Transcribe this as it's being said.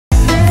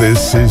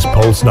This is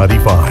Pulse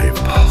 95.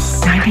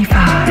 Pulse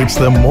 95. It's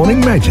the Morning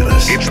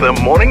Majlis. It's the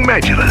Morning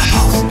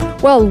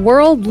Majlis. Well,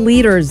 world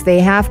leaders, they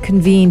have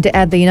convened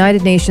at the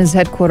United Nations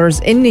headquarters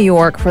in New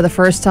York for the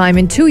first time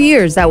in 2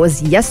 years. That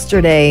was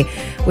yesterday,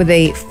 with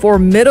a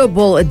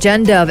formidable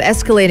agenda of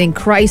escalating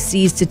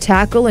crises to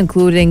tackle,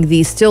 including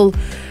the still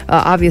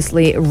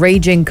obviously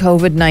raging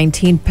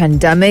COVID-19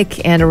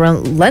 pandemic and a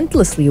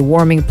relentlessly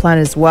warming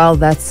planet as well.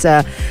 That's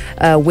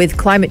with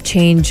climate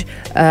change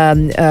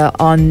on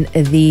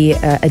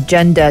the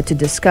agenda to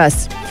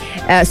discuss.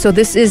 So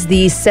this is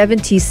the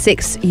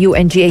 76th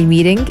UNGA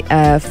meeting,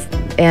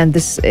 and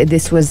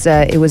this was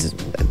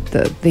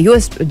the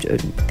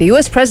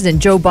U.S.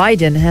 President Joe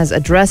Biden has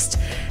addressed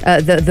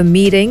the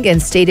meeting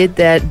and stated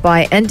that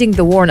by ending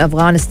the war in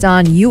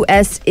Afghanistan,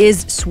 U.S.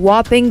 is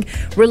swapping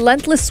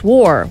relentless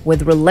war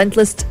with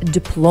relentless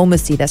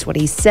diplomacy. That's what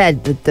he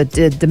said.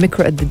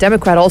 The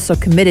Democrat also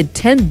committed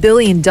 $10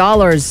 billion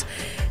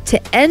to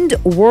end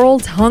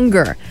world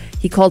hunger.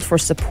 He called for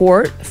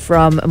support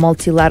from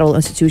multilateral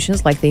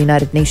institutions like the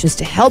United Nations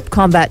to help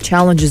combat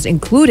challenges,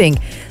 including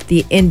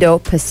the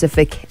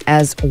Indo-Pacific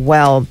as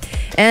well.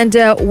 And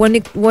when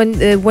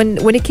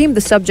it came to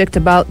the subject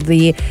about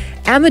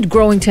amid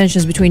growing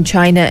tensions between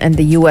China and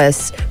the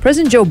U.S.,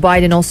 President Joe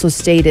Biden also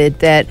stated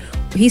that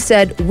he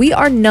said, "We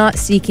are not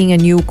seeking a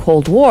new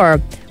Cold War.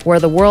 Where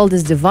the world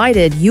is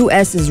divided,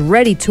 U.S. is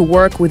ready to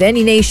work with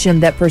any nation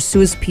that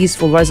pursues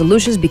peaceful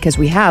resolutions because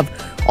we have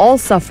all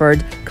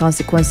suffered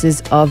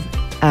consequences of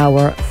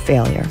our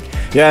failure."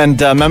 Yeah,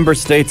 and member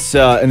states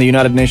in the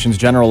United Nations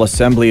General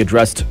Assembly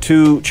addressed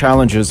two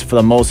challenges for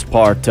the most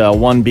part,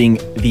 one being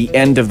the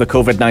end of the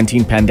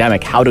COVID-19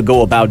 pandemic, how to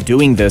go about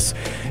doing this,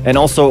 and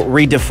also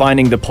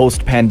redefining the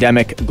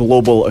post-pandemic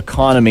global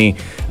economy.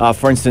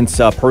 For instance,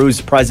 Peru's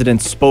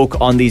president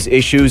spoke on these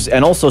issues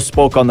and also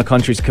spoke on the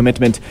country's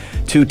commitment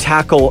to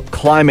tackle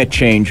climate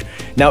change.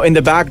 Now, in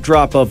the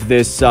backdrop of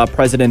this,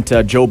 President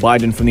Joe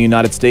Biden from the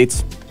United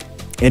States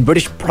and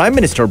British Prime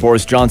Minister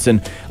Boris Johnson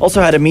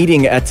also had a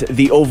meeting at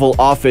the Oval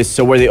Office,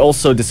 where they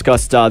also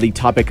discussed the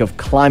topic of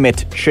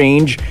climate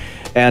change.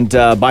 And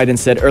Biden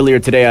said earlier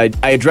today,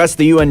 I addressed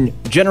the UN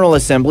General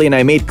Assembly and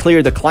I made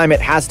clear the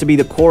climate has to be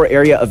the core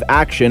area of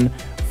action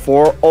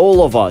for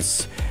all of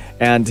us.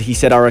 And he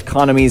said our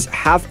economies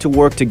have to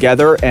work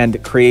together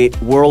and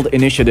create world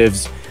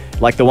initiatives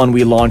like the one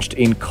we launched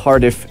in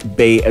Cardiff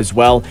Bay as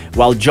well.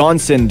 While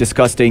Johnson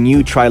discussed a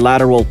new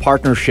trilateral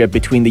partnership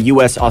between the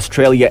US,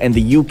 Australia, and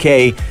the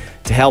UK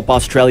to help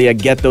Australia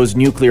get those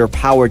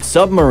nuclear-powered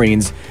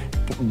submarines,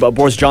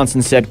 Boris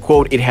Johnson said,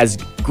 quote, "It has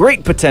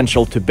great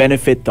potential to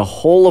benefit the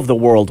whole of the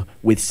world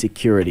with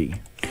security."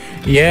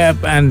 Yeah,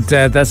 and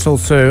that's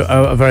also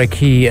a very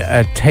key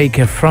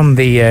take from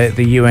the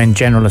UN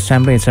General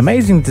Assembly. It's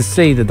amazing to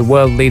see that the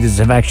world leaders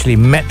have actually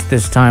met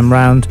this time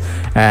round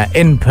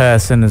in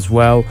person as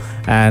well.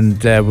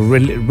 And we're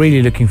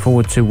really looking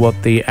forward to what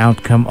the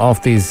outcome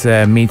of these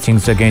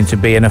meetings are going to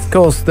be. And of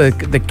course,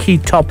 the key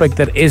topic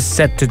that is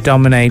set to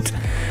dominate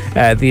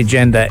the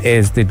agenda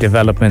is the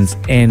developments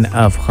in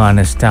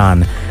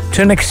Afghanistan.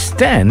 To an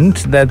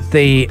extent that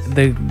the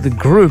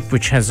group,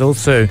 which has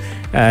also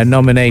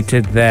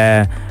nominated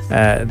the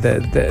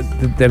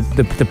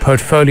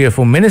portfolio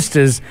for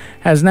ministers,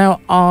 has now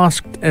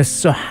asked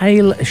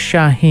Sohail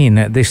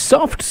Shaheen, the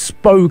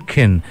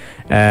soft-spoken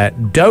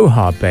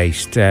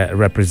Doha-based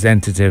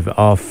representative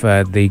of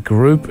the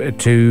group,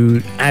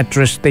 to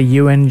address the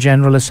UN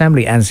General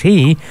Assembly, as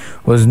he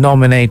was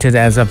nominated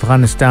as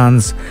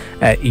Afghanistan's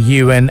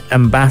UN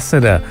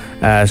ambassador.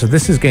 So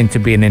this is going to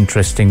be an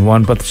interesting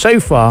one. But so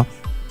far,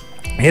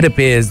 it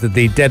appears that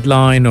the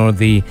deadline or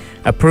the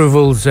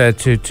approvals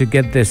to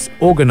get this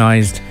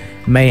organized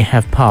may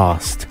have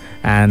passed,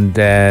 and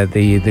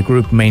the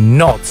group may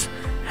not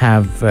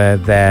have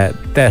their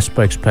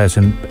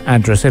spokesperson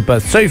address it.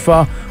 But so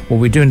far, what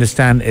we do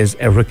understand is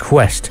a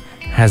request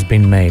has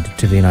been made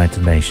to the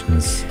United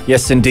Nations.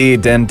 Yes,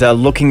 indeed. And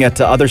looking at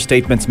other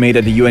statements made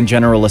at the UN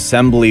General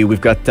Assembly,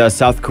 we've got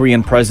South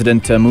Korean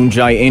President Moon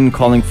Jae-in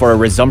calling for a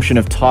resumption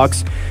of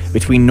talks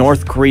between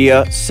North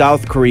Korea,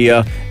 South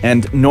Korea,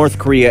 and North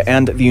Korea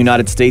and the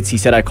United States. He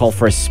said, "I call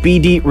for a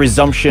speedy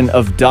resumption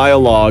of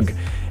dialogue."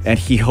 And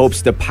he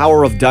hopes the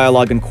power of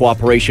dialogue and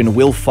cooperation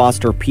will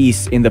foster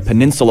peace in the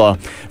peninsula.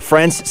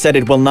 France said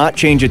it will not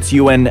change its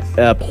UN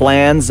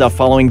plans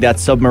following that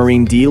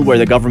submarine deal, where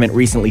the government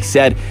recently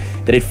said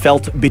that it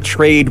felt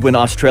betrayed when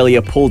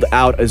Australia pulled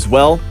out as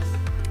well.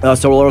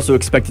 So we're also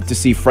expected to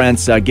see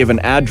France give an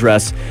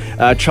address.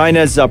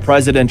 China's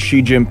President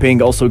Xi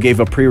Jinping also gave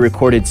a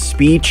pre-recorded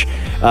speech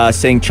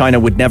saying China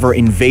would never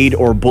invade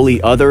or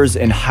bully others,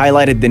 and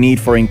highlighted the need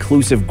for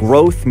inclusive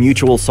growth,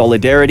 mutual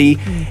solidarity,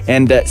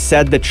 and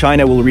said that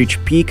China will reach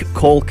peak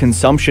coal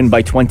consumption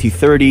by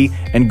 2030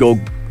 and go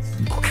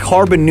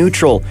carbon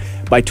neutral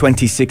by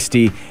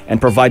 2060, and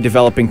provide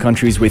developing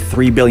countries with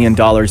 $3 billion in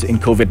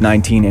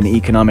COVID-19 and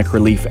economic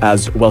relief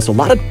as well. So a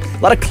lot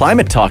of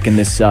climate talk in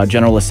this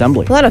General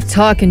Assembly. A lot of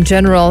talk in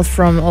general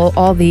from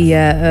all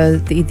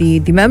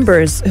the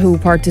members who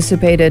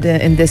participated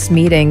in this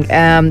meeting.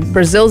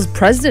 Brazil's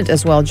president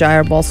as well,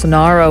 Jair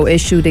Bolsonaro,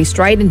 issued a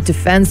strident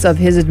defense of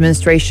his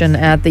administration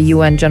at the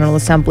UN General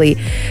Assembly,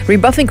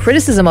 rebuffing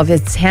criticism of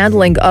his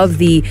handling of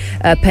the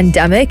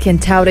pandemic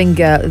and touting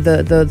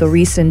the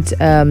recent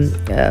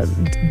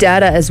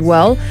data as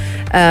well,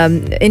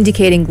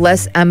 indicating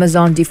less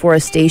Amazon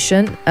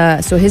deforestation.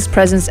 So his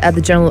presence at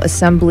the General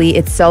Assembly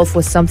itself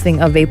was something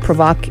of a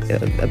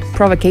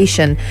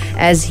provocation,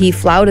 as he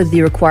flouted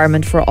the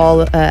requirement for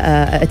all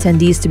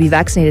attendees to be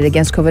vaccinated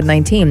against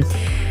COVID-19.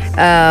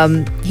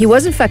 He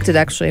was infected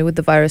actually with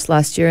the virus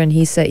last year, and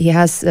he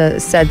has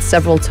said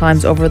several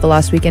times over the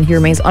last weekend he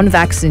remains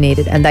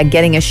unvaccinated and that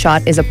getting a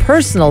shot is a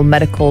personal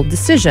medical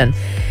decision.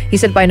 He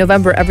said by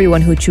November,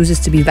 everyone who chooses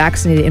to be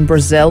vaccinated in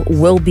Brazil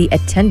will be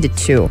attended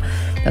to.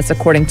 That's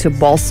according to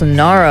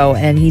Bolsonaro.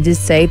 And he did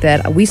say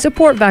that we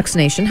support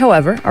vaccination.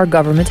 However, our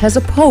government has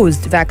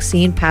opposed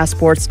vaccine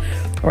passports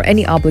or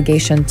any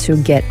obligation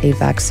to get a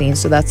vaccine.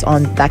 So that's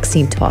on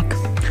Vaccine Talk.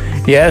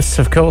 Yes,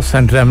 of course.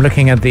 And I'm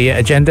looking at the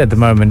agenda at the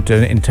moment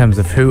in terms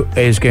of who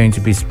is going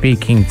to be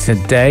speaking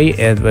today,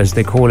 as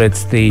they call it,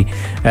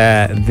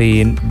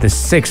 the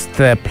sixth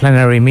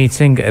plenary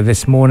meeting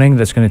this morning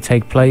that's going to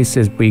take place.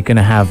 Is we're going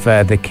to have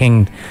the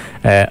King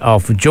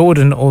of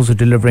Jordan also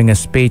delivering a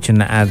speech, and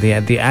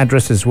the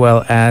address, as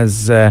well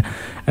as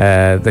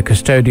the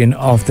custodian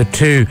of the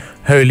two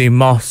holy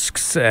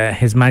mosques,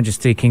 His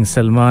Majesty King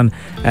Salman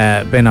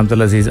bin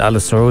Abdulaziz Al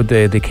Saud,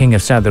 the King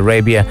of Saudi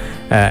Arabia,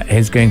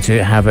 is going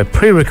to have a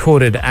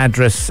pre-recorded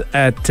address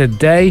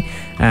today.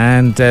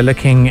 And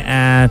looking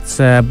at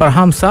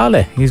Barham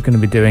Saleh, he's going to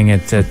be doing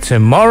it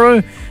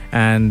tomorrow.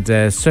 And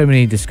so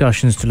many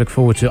discussions to look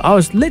forward to. I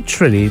was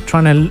literally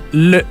trying to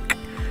look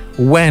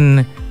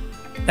when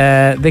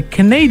the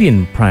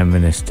Canadian Prime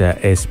Minister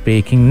is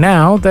speaking,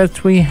 now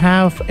that we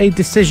have a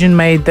decision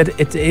made that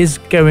it is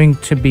going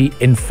to be,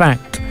 in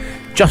fact,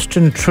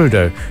 Justin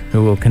Trudeau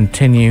who will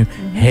continue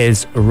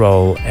his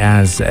role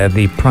as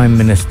the Prime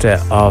Minister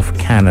of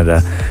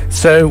Canada.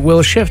 So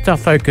we'll shift our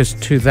focus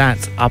to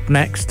that up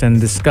next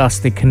and discuss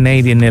the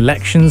Canadian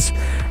elections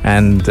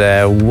and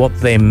what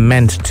they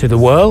meant to the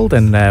world,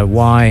 and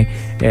why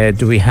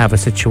do we have a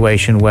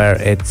situation where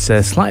it's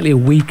a slightly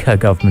weaker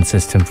government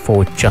system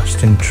for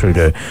Justin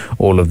Trudeau.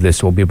 All of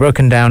this will be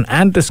broken down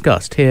and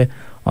discussed here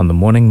on the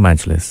Morning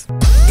Majlis.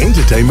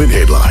 Entertainment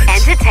headlines.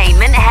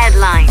 Entertainment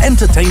headlines.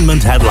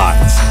 Entertainment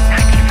headlines.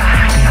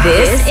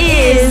 This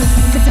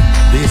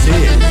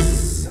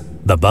is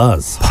The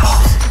Buzz.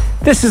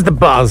 This is The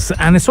Buzz,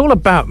 and it's all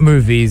about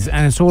movies,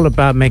 and it's all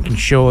about making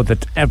sure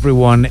that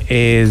everyone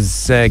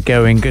is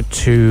going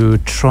to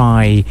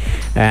try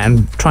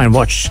and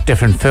watch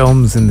different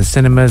films in the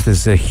cinemas.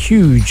 There's a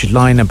huge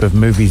lineup of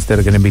movies that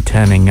are going to be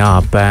turning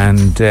up,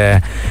 and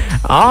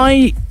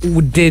I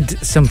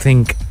did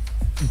something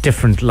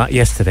different like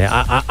yesterday.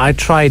 I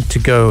tried to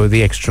go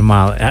the extra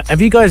mile.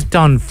 Have you guys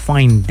done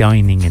fine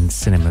dining in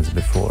cinemas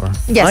before?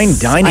 Yes. Fine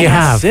dining You in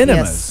have. cinemas.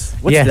 Yes.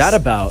 What's Yes. that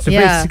about? So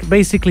Yeah.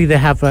 basically they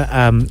have a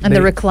And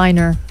the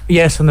recliner.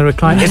 yes, on the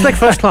recliner. It's like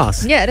first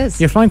class. Yeah, it is.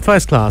 You're flying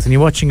first class and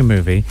you're watching a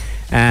movie,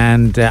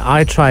 and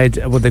I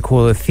tried what they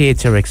call a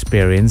theatre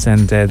experience,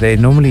 and they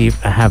normally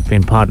have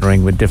been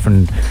partnering with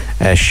different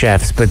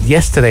chefs, but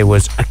yesterday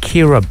was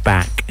Akira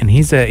Bak, and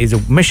he's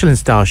a Michelin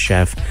star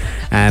chef,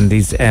 and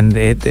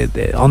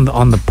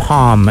on the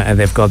Palm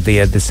they've got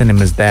the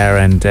cinemas there,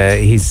 and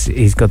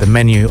he's got the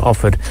menu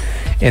offered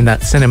in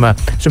that cinema.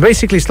 So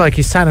basically it's like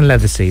you sat in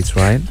leather seats,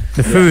 right?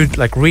 The food,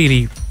 like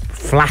really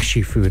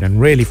flashy food and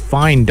really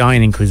fine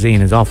dining cuisine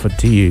is offered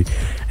to you,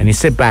 and you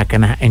sit back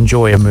and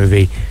enjoy a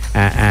movie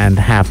and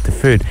have the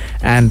food.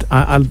 And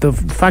the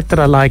fact that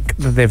I like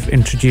that they've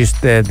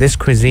introduced this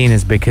cuisine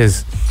is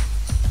because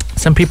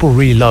some people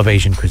really love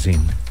Asian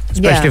cuisine,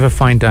 especially Yeah, for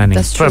fine dining.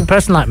 that's For a true.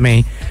 person like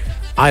me,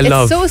 I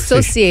love It's so sushi.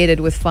 associated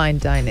with fine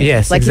dining.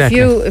 Yes, like exactly.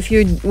 if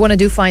you want to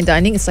do fine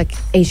dining, it's like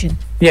Asian,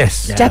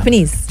 Yes. Yeah.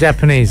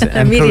 Japanese.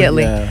 and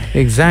Immediately. Yeah.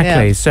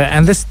 Exactly. Yeah. So,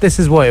 and this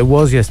is what it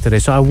was yesterday.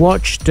 So I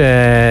watched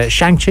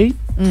Shang-Chi,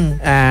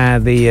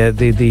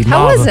 the How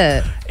Marvel. was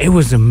it? It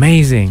was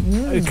amazing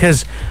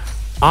because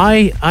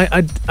I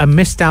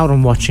missed out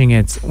on watching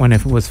it when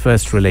it was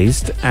first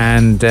released,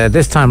 and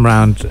this time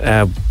round,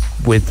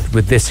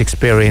 with this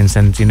experience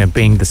and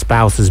being the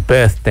spouse's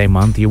birthday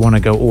month, you want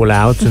to go all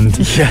out and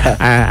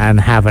and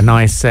have a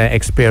nice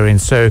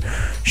experience. So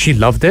she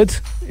loved it.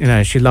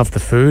 She loved the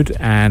food,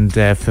 and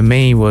for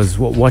me was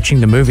watching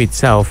the movie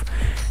itself.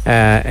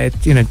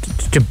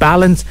 To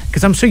balance,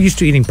 because I'm so used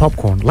to eating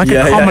popcorn like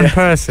a common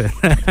person,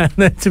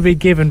 to be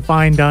given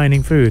fine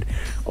dining food,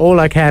 all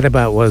I cared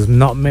about was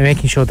not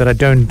making sure that I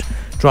don't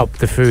drop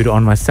the food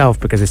on myself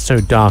because it's so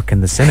dark in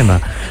the cinema.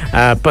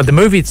 But the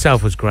movie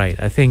itself was great.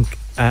 I think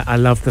I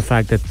love the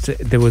fact that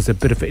there was a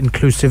bit of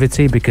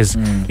inclusivity, because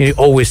you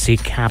always see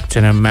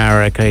Captain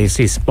America, you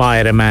see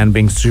Spider-Man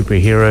being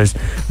superheroes,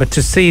 but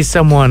to see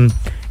someone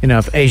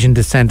of Asian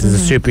descent as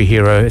a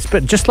superhero. It's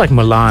just like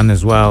Milan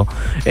as well.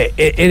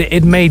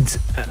 It made,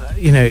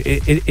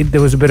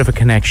 there was a bit of a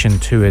connection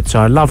to it. So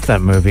I loved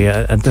that movie.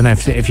 I don't know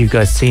if you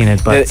guys seen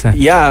it, but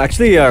yeah,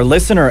 actually, our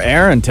listener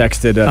Aaron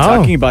texted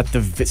talking about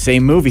the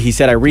same movie. He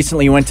said, "I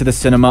recently went to the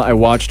cinema. I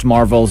watched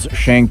Marvel's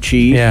Shang-Chi."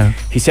 Yeah.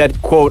 He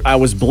said, "Quote: I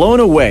was blown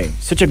away.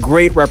 Such a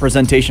great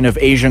representation of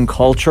Asian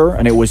culture,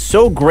 and it was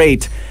so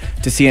great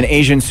to see an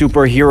Asian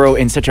superhero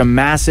in such a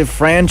massive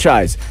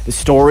franchise. The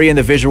story and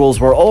the visuals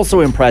were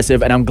also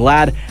impressive, and I'm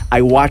glad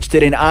I watched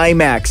it in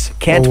IMAX.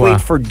 Can't wait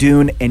for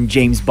Dune and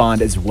James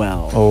Bond as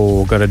well."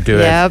 Oh, gotta do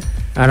it.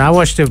 And I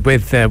watched it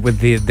with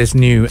this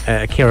new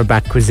Akira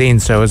Back Cuisine,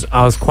 so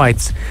I was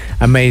quite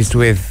amazed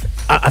with.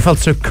 I felt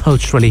so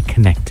culturally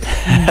connected.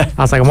 I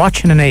was like, I'm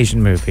watching an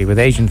Asian movie with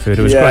Asian food.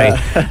 It was great.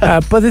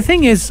 But the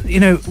thing is,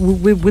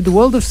 with the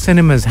world of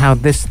cinemas, how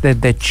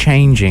they're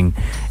changing,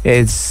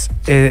 is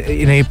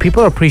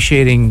people are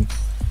appreciate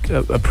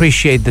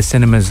the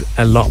cinemas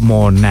a lot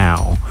more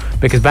now,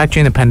 because back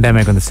during the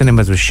pandemic when the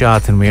cinemas were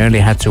shut and we only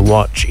had to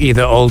watch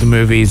either old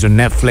movies or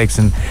Netflix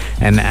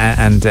and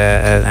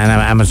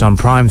Amazon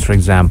Primes, for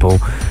example.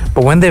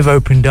 But when they've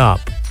opened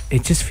up,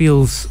 it just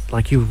feels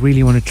like you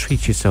really want to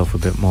treat yourself a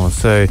bit more.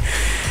 So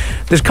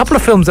there's a couple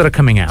of films that are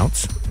coming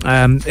out.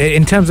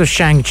 In terms of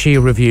Shang-Chi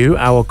review,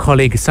 our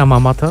colleague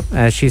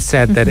Samamata, she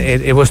said that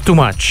it was too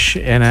much,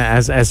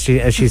 as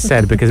she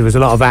said, because it was a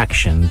lot of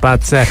action.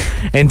 But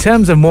in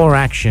terms of more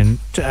action,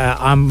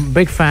 I'm a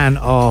big fan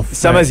of...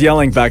 Sama's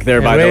yelling back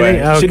there, by the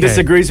way. Okay. She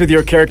disagrees with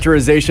your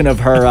characterization of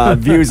her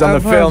views on the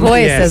film. Her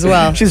voice as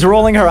well. She's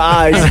rolling her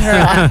eyes.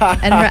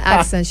 And her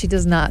accent. She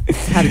does not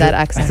have that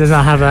accent. Does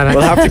not have that accent.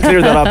 We'll have to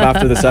clear that up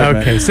after the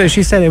segment. Okay, so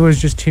she said it was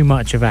just too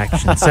much of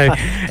action. So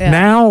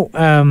now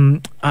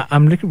I'm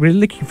really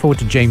looking forward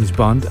to James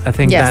Bond. I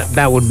think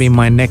that would be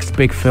my next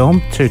big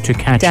film to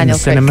catch in the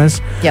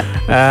cinemas.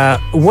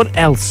 What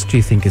else do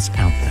you think is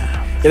out there?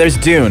 Yeah, there's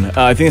Dune.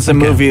 I think it's a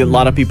movie a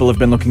lot of people have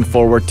been looking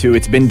forward to.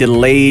 It's been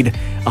delayed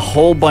a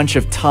whole bunch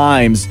of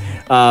times,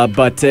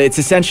 but it's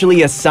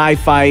essentially a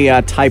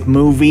sci-fi type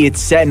movie. It's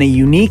set in a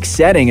unique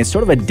setting. It's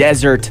sort of a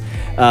desert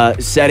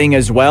setting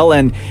as well,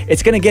 and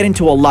it's going to get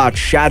into a lot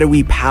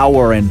shadowy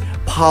power and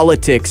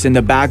politics in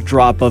the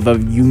backdrop of a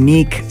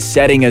unique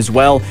setting as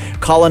well,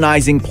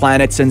 colonizing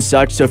planets and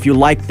such. So if you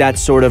like that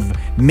sort of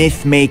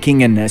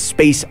myth-making and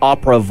space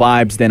opera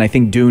vibes, then I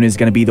think Dune is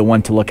going to be the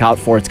one to look out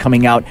for. It's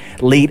coming out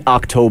late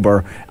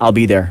October. I'll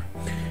be there.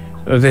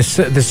 There's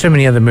so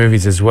many other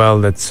movies as well.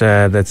 That's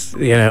I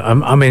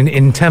mean,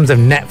 in terms of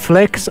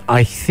Netflix,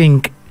 I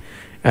think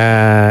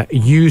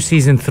You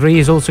Season 3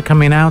 is also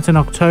coming out in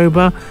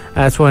October,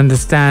 as I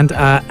understand,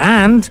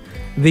 and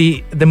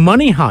the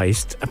Money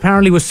Heist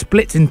apparently was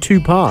split in 2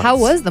 parts. How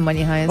was the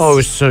Money Heist? Oh, it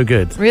was so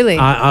good. Really?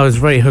 I was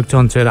very hooked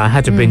onto it. I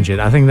had to binge it.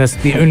 I think that's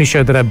the only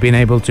show that I've been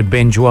able to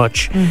binge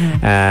watch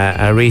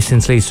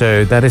recently.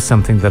 So that is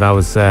something that I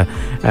was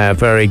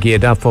very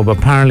geared up for. But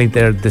apparently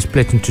they're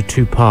split into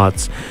 2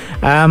 parts.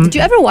 Did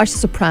you ever watch The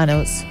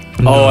Sopranos?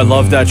 Oh, I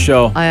love that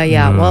show.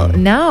 Well,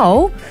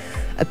 now...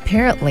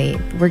 apparently,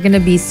 we're going to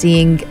be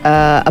seeing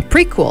a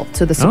prequel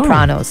to The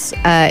Sopranos.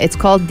 It's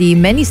called The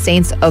Many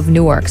Saints of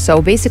Newark.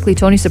 So basically,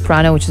 Tony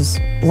Soprano, which is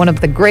one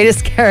of the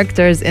greatest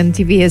characters in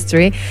TV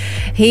history,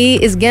 he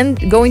is again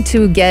going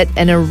to get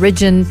an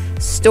origin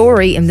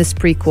story in this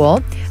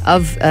prequel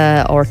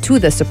to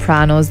The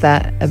Sopranos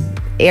that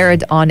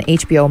aired on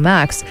HBO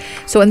Max.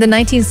 So in the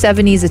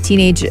 1970s,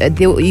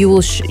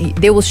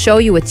 they will show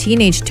you a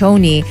teenage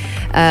Tony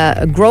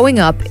growing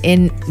up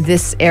in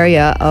this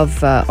area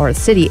of or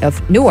city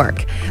of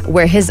Newark,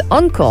 where his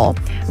uncle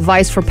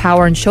vies for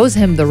power and shows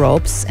him the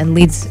ropes and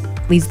leads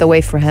the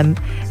way for him.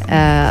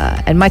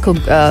 And Michael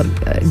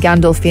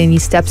Gandolfini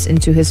steps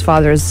into his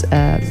father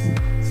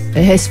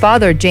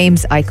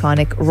James'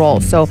 iconic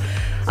role. So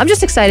I'm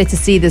just excited to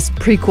see this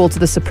prequel to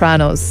The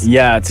Sopranos.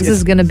 Yeah, this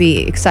is going to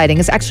be exciting.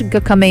 It's actually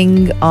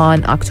coming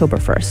on October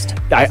 1st.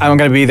 I'm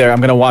going to be there. I'm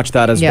going to watch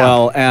that as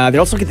well.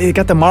 They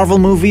got the Marvel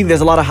movie.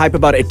 There's a lot of hype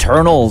about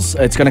Eternals.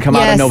 It's going to come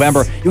out in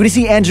November. You're going to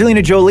see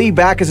Angelina Jolie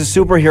back as a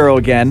superhero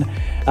again.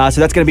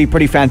 So that's going to be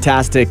pretty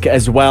fantastic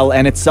as well.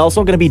 And it's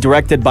also going to be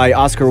directed by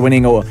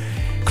Oscar-winning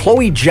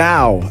Chloe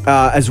Zhao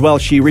as well.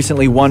 She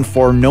recently won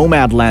for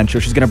Nomadland, so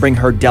she's going to bring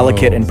her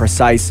delicate and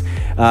precise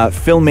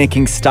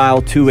filmmaking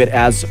style to it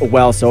as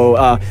well. So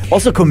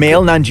also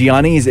Kumail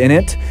Nanjiani is in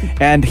it,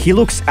 and he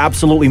looks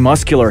absolutely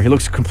muscular. He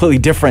looks completely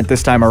different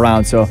this time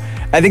around. So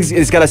I think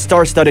it's got a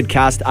star-studded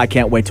cast. I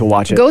can't wait to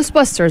watch it.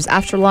 Ghostbusters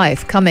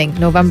Afterlife coming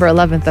November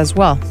 11th as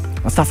well.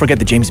 Let's not forget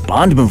the James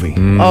Bond movie.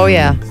 Oh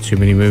yeah, too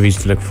many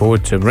movies to look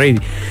forward to.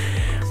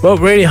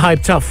 Really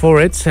hyped up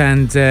for it,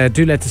 and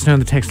do let us know on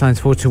the text lines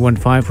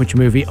 4215 which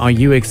movie are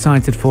you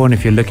excited for, and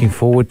if you're looking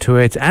forward to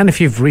it, and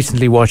if you've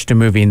recently watched a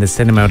movie in the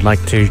cinema, I'd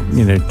like to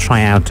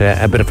try out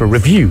a bit of a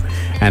review,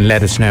 and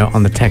let us know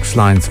on the text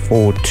lines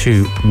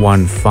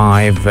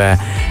 4215,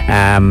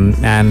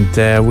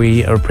 and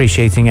we are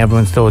appreciating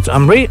everyone's thoughts.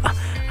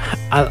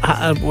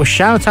 Well,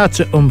 shout out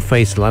to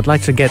Faisal. I'd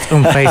like to get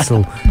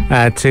Faisal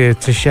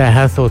to share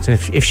her thoughts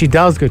if she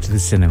does go to the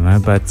cinema.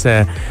 But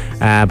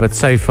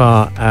so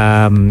far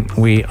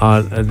we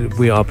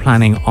are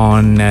planning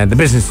on the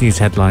business news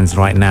headlines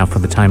right now for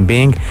the time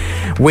being.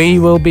 We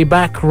will be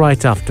back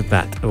right after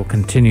that. We'll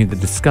continue the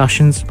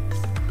discussions.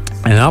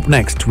 And up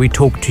next, we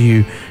talk to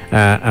you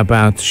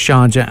about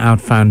Sharjah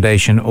Out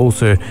Foundation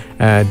also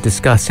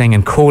discussing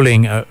and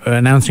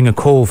announcing a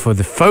call for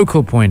the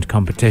Focal Point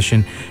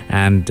competition.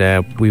 And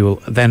we will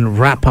then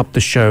wrap up the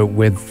show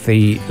with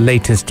the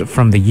latest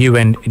from the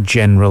UN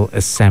General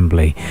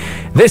Assembly.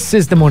 This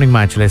is the Morning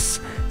Majlis.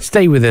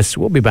 Stay with us.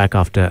 We'll be back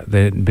after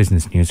the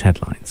business news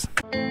headlines.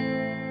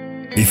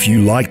 If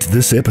you liked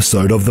this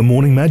episode of the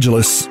Morning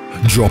Majlis,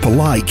 drop a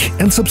like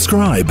and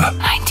subscribe.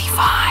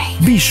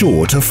 95. Be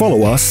sure to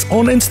follow us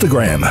on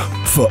Instagram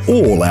for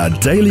all our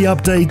daily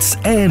updates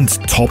and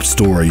top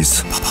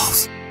stories.